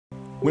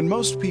When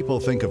most people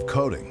think of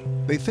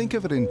coding, they think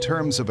of it in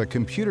terms of a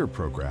computer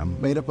program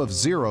made up of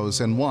zeros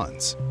and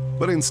ones.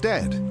 But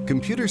instead,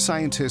 computer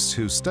scientists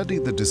who study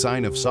the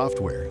design of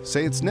software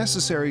say it's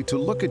necessary to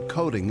look at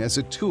coding as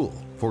a tool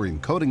for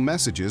encoding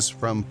messages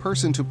from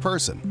person to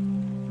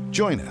person.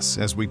 Join us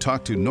as we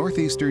talk to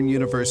Northeastern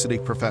University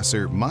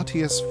professor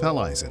Matthias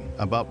Felleisen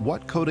about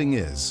what coding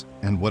is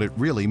and what it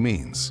really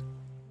means.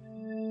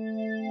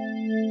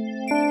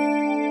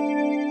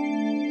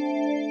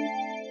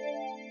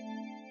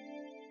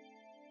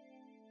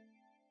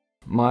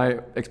 My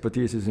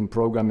expertise is in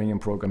programming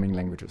and programming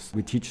languages.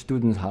 We teach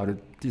students how to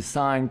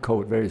design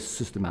code very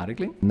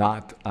systematically,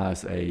 not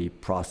as a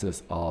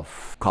process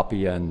of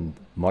copy and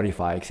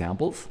modify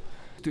examples.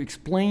 To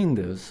explain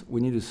this,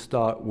 we need to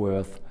start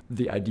with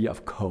the idea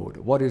of code.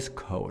 What is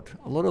code?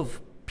 A lot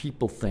of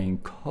people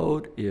think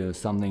code is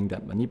something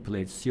that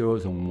manipulates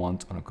zeros and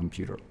ones on a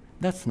computer.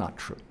 That's not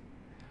true.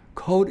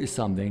 Code is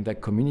something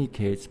that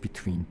communicates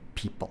between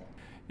people.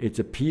 It's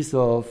a piece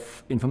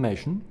of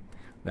information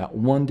that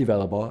one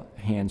developer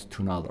hands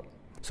to another.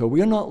 So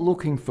we are not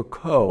looking for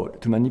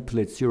code to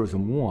manipulate zeros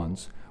and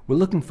ones. We're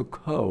looking for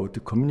code to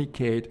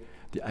communicate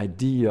the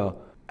idea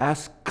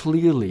as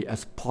clearly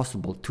as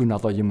possible to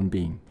another human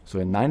being. So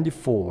in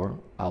 '94,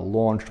 I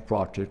launched a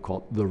project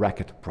called the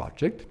Racket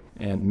project,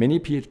 and many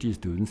PhD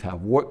students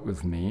have worked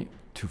with me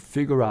to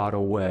figure out a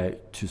way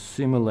to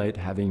simulate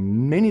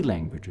having many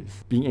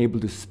languages, being able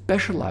to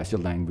specialize your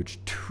language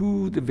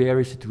to the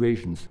various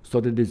situations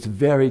so that it's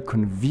very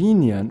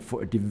convenient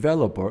for a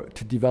developer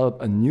to develop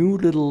a new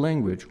little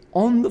language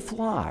on the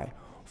fly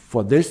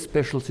for this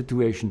special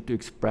situation to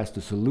express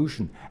the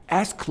solution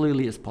as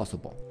clearly as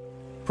possible.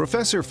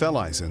 Professor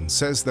Felleisen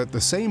says that the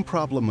same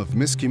problem of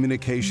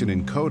miscommunication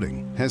in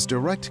coding has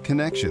direct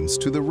connections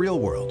to the real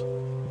world.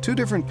 Two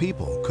different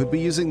people could be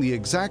using the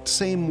exact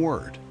same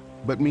word,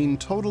 but mean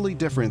totally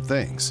different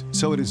things.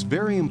 So it is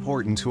very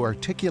important to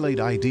articulate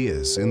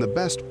ideas in the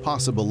best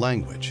possible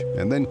language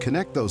and then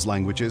connect those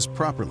languages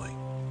properly.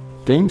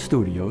 Game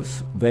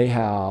studios, they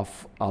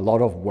have a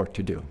lot of work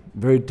to do,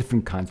 very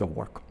different kinds of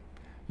work.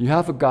 You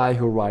have a guy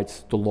who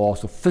writes the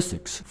laws of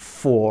physics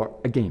for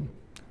a game.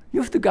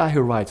 You have the guy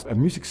who writes a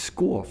music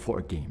score for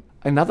a game.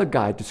 Another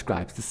guy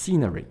describes the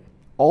scenery.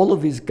 All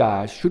of these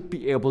guys should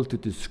be able to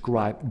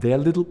describe their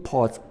little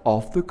parts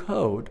of the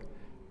code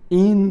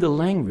in the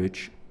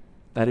language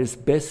that is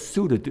best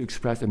suited to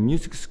express a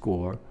music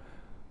score,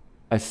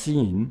 a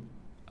scene,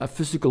 a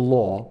physical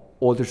law,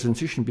 or the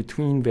transition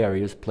between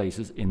various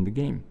places in the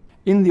game.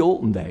 In the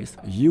olden days,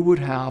 you would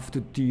have to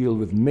deal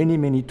with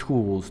many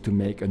tools to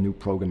make a new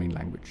programming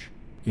language.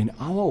 In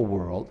our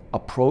world, a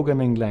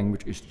programming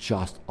language is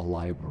just a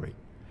library.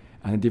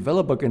 And a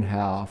developer can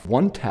have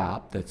one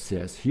tab that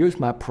says, here's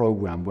my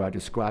program where I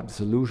describe the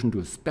solution to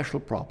a special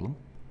problem.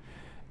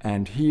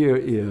 And here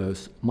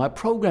is my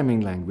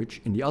programming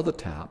language in the other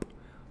tab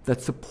that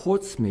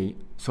supports me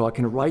so I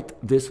can write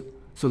this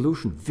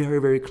solution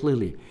very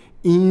clearly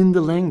in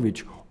the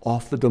language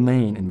of the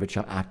domain in which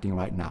I'm acting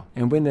right now.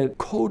 And when a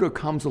coder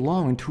comes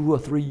along in 2 or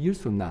 3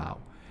 years from now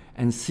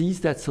and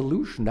sees that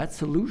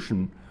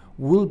solution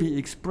will be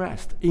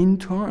expressed in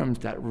terms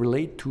that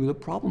relate to the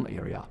problem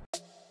area.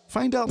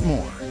 Find out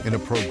more in a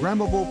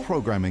Programmable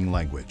Programming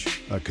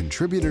Language, a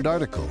contributed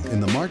article in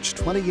the March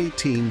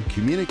 2018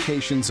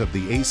 Communications of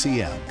the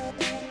ACM.